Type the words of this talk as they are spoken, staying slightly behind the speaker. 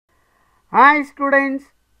Hi students,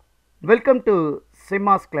 welcome to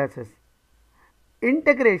Simmas classes.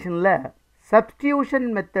 Integration la substitution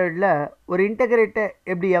method la ஒரு integrate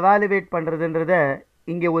எப்படி evaluate பண்றதுன்றத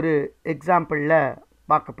இங்கே ஒரு example ல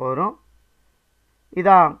பார்க்க போறோம்.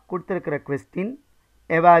 இதான் கொடுத்திருக்கிற question.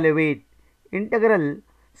 Evaluate integral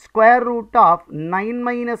square root of 9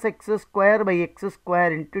 minus x square by x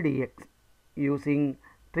square into dx using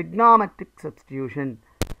trigonometric substitution.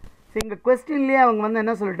 இந்த கொஸ்டின்லேயே அவங்க வந்து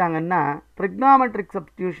என்ன சொல்லிட்டாங்கன்னா ட்ரிக்னாமெட்ரிக்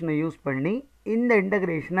சப்ஸ்டியூஷனை யூஸ் பண்ணி இந்த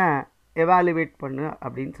இன்டகிரேஷனை எவாலுவேட் பண்ணு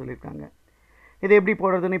அப்படின்னு சொல்லியிருக்காங்க. இது எப்படி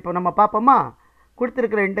போடுறதுன்னு இப்போ நம்ம பார்ப்போமா.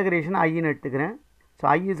 கொடுத்துருக்கிற இன்டகிரேஷனை ஐன்னு எடுத்துக்கிறேன். So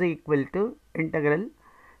I is equal to integral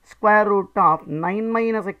square root of 9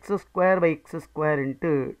 minus X square by X square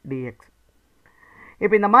into dx.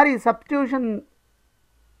 இப்போ இந்த மாதிரி சப்ஸ்டியூஷன்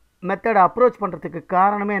மெத்தடை அப்ரோச் பண்ணுறதுக்கு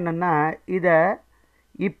காரணமே என்னென்னா இதை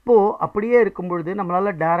இப்போது அப்படியே இருக்கும் பொழுது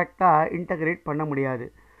நம்மளால் டைரெக்டாக இன்டகிரேட் பண்ண முடியாது.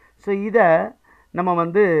 ஸோ இதை நம்ம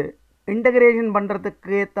வந்து இன்டகிரேஷன்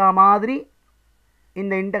பண்ணுறதுக்கு ஏற்ற மாதிரி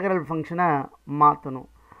இந்த இன்டகிரல் ஃபங்க்ஷனை மாற்றணும்.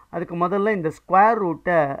 அதுக்கு முதல்ல இந்த ஸ்கொயர்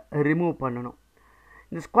ரூட்டை ரிமூவ் பண்ணணும்.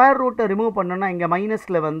 இந்த ஸ்கொயர் ரூட்டை ரிமூவ் பண்ணோன்னா இங்கே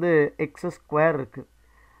மைனஸில் வந்து எக்ஸ் ஸ்கொயர் இருக்குது.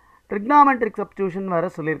 ட்ரிக்னாமெட்ரிக் சப்ஸ்டியூஷன்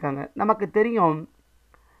வேறு சொல்லியிருக்காங்க. நமக்கு தெரியும்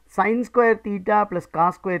sine square theta plus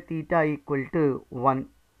cos square theta equal to 1.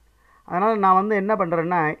 அதனால் நான் வந்து என்ன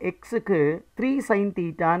பண்ணுறேன்னா எக்ஸுக்கு 3 sin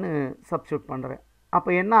தீட்டான்னு சப்ஸ்டியூட் பண்ணுறேன். அப்போ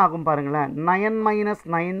என்ன ஆகும் பாருங்களேன், 9 மைனஸ்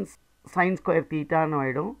 9 sin ஸ்கொயர் தீட்டான்னு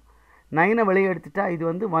ஆகிடும். 9 வெளியே எடுத்துட்டா இது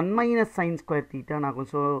வந்து 1 மைனஸ் sin ஸ்கொயர் தீட்டான்னு ஆகும்.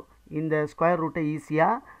 ஸோ இந்த ஸ்கொயர் ரூட்டை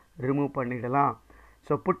ஈஸியாக ரிமூவ் பண்ணிடலாம்.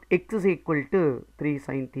 So put X is equal to 3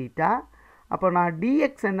 sin theta. அப்போ நான்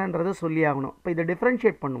டிஎக்ஸ் என்னன்றதை சொல்லி ஆகணும். இப்போ இதை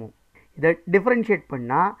டிஃப்ரென்ஷியேட் பண்ணுவோம். இதை டிஃப்ரென்ஷியேட்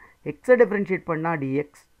பண்ணால் எக்ஸை டிஃப்ரென்ஷியேட் பண்ணால்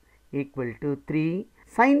டிஎக்ஸ் ஈக்குவல் டு 3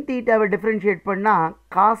 sin தீட்டாவை டிஃப்ரென்ஷியேட் பண்ணால்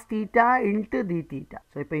cos theta into D theta.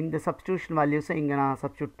 So இப்போ இந்த சப்ஸ்டியூஷன் வேல்யூஸை இங்கே நான்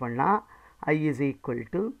சப்ஸ்டியூட் பண்ணால் ஐ is equal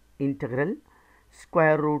to integral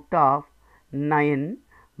square root of 9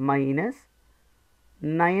 minus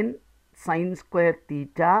 9 sin square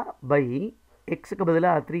theta by எக்ஸுக்கு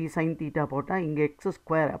பதிலாக 3 sin தீட்டா போட்டால் இங்கே எக்ஸ்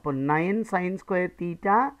ஸ்கொயர். அப்போ 9 sin square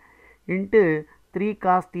theta into 3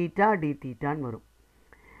 cos theta D தீட்டான்னு வரும்.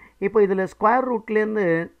 இப்போ இதில் ஸ்கொயர் ரூட்லேருந்து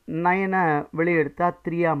 9 வெளியே எடுத்தால்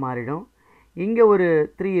 3ஆக மாறிடும். இங்கே ஒரு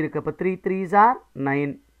 3 இருக்குது. அப்போ 3 3s are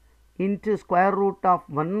 9 into square root of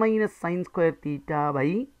 1 minus sine square theta by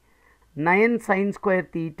 9 sin square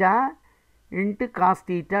theta into cos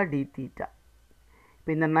theta D theta.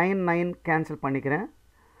 இப்போ இந்த 9 9 கேன்சல் பண்ணிக்கிறேன்.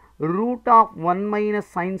 Root of 1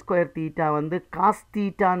 minus sine square theta வந்து காஸ்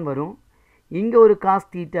தீட்டான்னு வரும். இங்கே ஒரு காஸ்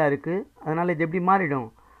தீட்டா இருக்குது. அதனால் இது எப்படி மாறிடும்,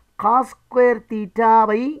 cos square theta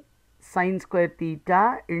by sin square theta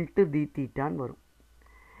into D தீட்டான்னு வரும்.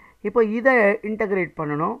 இப்போ இதை இன்டகிரேட்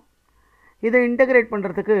பண்ணணும். இதை இன்டகிரேட்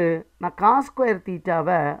பண்ணுறதுக்கு நான் காஸ் ஸ்கொயர்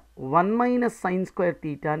தீட்டாவை 1 மைனஸ் சைன் ஸ்கொயர்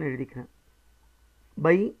தீட்டான்னு எழுதிக்கிறேன்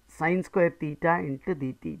by sin square theta into D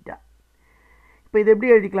theta. இப்போ இது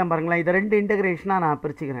எப்படி எழுதிக்கலாம் பாருங்களேன். இதை ரெண்டு இன்டகிரேஷனாக நான்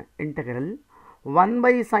பிரிச்சுக்கிறேன். Integral 1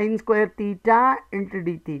 by sin square theta into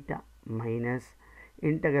D theta minus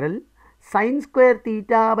integral sin square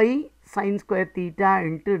theta by sin square theta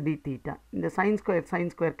into D theta. இந்த sin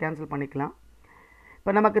ஸ்கொயர் கேன்சல் பண்ணிக்கலாம்.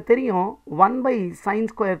 இப்போ நமக்கு தெரியும் 1 பை sin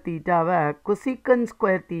ஸ்கொயர் தீட்டாவை கொசிக்கன்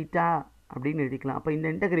ஸ்கொயர் தீட்டா அப்படின்னு எழுதிக்கலாம். அப்போ இந்த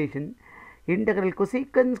இன்டகிரல்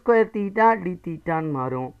கொசிக்கன் ஸ்கொயர் தீட்டா டி தீட்டான்னு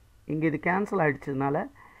மாறும். இங்கே இது கேன்சல் ஆகிடுச்சதுனால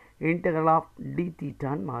இன்டகிரல் ஆஃப் டி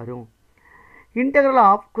தீட்டான்னு மாறும். Integral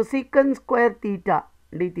of கொசிக்கன் square theta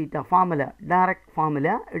D theta formula, direct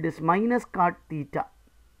formula, it is minus God theta.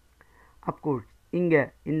 Of course இங்கே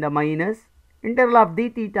இந்த minus integral of D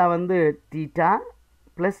theta வந்து theta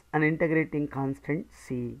plus an integrating constant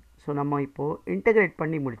C. So நம்ம இப்போது integrate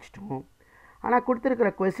பண்ணி முடிச்சிட்டோம். ஆனால்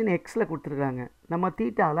கொடுத்துருக்கிற கொஸ்டின் எக்ஸில் கொடுத்துருக்காங்க. நம்ம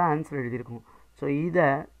தீட்டாவில் ஆன்சர் எழுதியிருக்கோம். ஸோ இதை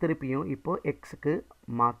திருப்பியும் இப்போது எக்ஸுக்கு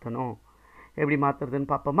மாற்றணும். எப்படி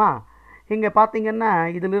மாற்றுறதுன்னு பார்ப்போமா. இங்கே பார்த்தீங்கன்னா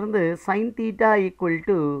இதிலிருந்து சைன் தீட்டா ஈக்குவல்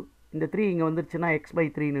டு இந்த 3 இங்கே வந்துருச்சுன்னா எக்ஸ் பை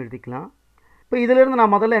 3ன்னு எழுதிக்கலாம். இப்போ இதிலிருந்து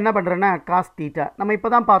நான் முதல்ல என்ன பண்ணுறேன்னா காஸ் தீட்டா நம்ம இப்போ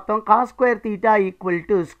தான் பார்த்தோம். Cos square theta equal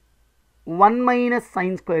to 1 minus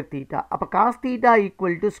sine square theta. அப்போ cos theta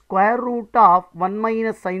equal to square root of 1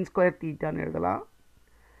 minus sine square தீட்டான்னு எழுதலாம்.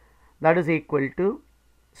 That is equal to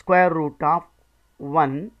square root of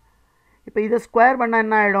 1. இப்போ இதை ஸ்கொயர் பண்ணால்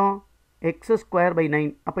என்ன ஆகிடும், எக்ஸ் ஸ்கொயர் பை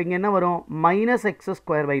 9. அப்போ இங்கே என்ன வரும், மைனஸ் எக்ஸ்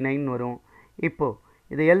ஸ்கொயர் பை 9 வரும். இப்போது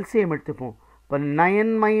இதை எல்சிஎம் எடுத்துப்போம். இப்போ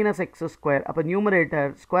 9 மைனஸ் எக்ஸ் ஸ்கொயர். அப்போ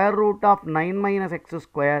numerator square root of 9 minus X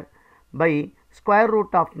square by square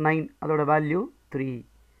root of 9, அதோட வேல்யூ 3.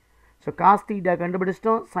 ஸோ காஸ் தீட்டா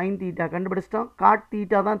கண்டுபிடிச்சிட்டோம், சைன் தீட்டா கண்டுபிடிச்சிட்டோம், காட்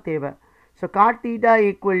தீட்டா தான் தேவை. So God theta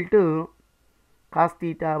equal to cos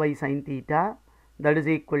theta by sine theta, that is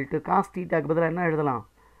equal to cos தீட்டாக்கு பதிலாக என்ன எழுதலாம்,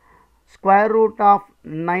 square root of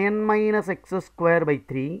 9 minus x square by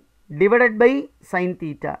 3 divided by sin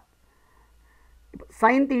theta.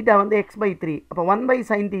 sin theta வந்து x by 3. அப்போ 1 by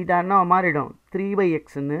sin theta என்ன மாறிடும்? 3 by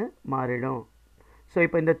xன்னு மாறிடும். So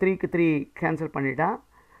இப்போ இந்த 3க்கு 3 கேன்சல் பண்ணிட்டா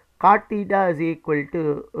cot theta is equal to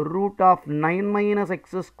root of 9 minus x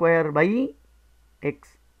square by x.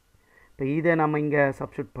 இப்போ இதை நம்ம இங்கே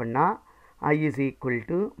சப்ஸ்டியூட் பண்ணால் I is equal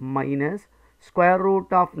to minus square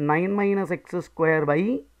root of 9 minus x square by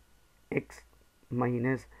x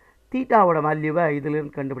minus தீட்டாவோட வேல்யூவை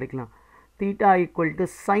இதிலிருந்து கண்டுபிடிக்கலாம். theta equal to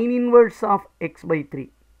sin inverse of x by 3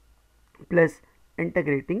 plus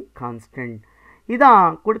integrating constant. இதான்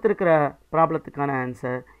கொடுத்துருக்கிற ப்ராப்ளத்துக்கான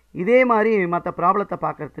ஆன்சர். இதே மாதிரி மற்ற ப்ராப்ளத்தை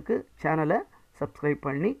பார்க்குறதுக்கு சேனலை சப்ஸ்கிரைப்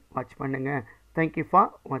பண்ணி வாட்ச் பண்ணுங்கள். தேங்க்யூ ஃபார்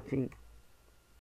வாட்சிங்.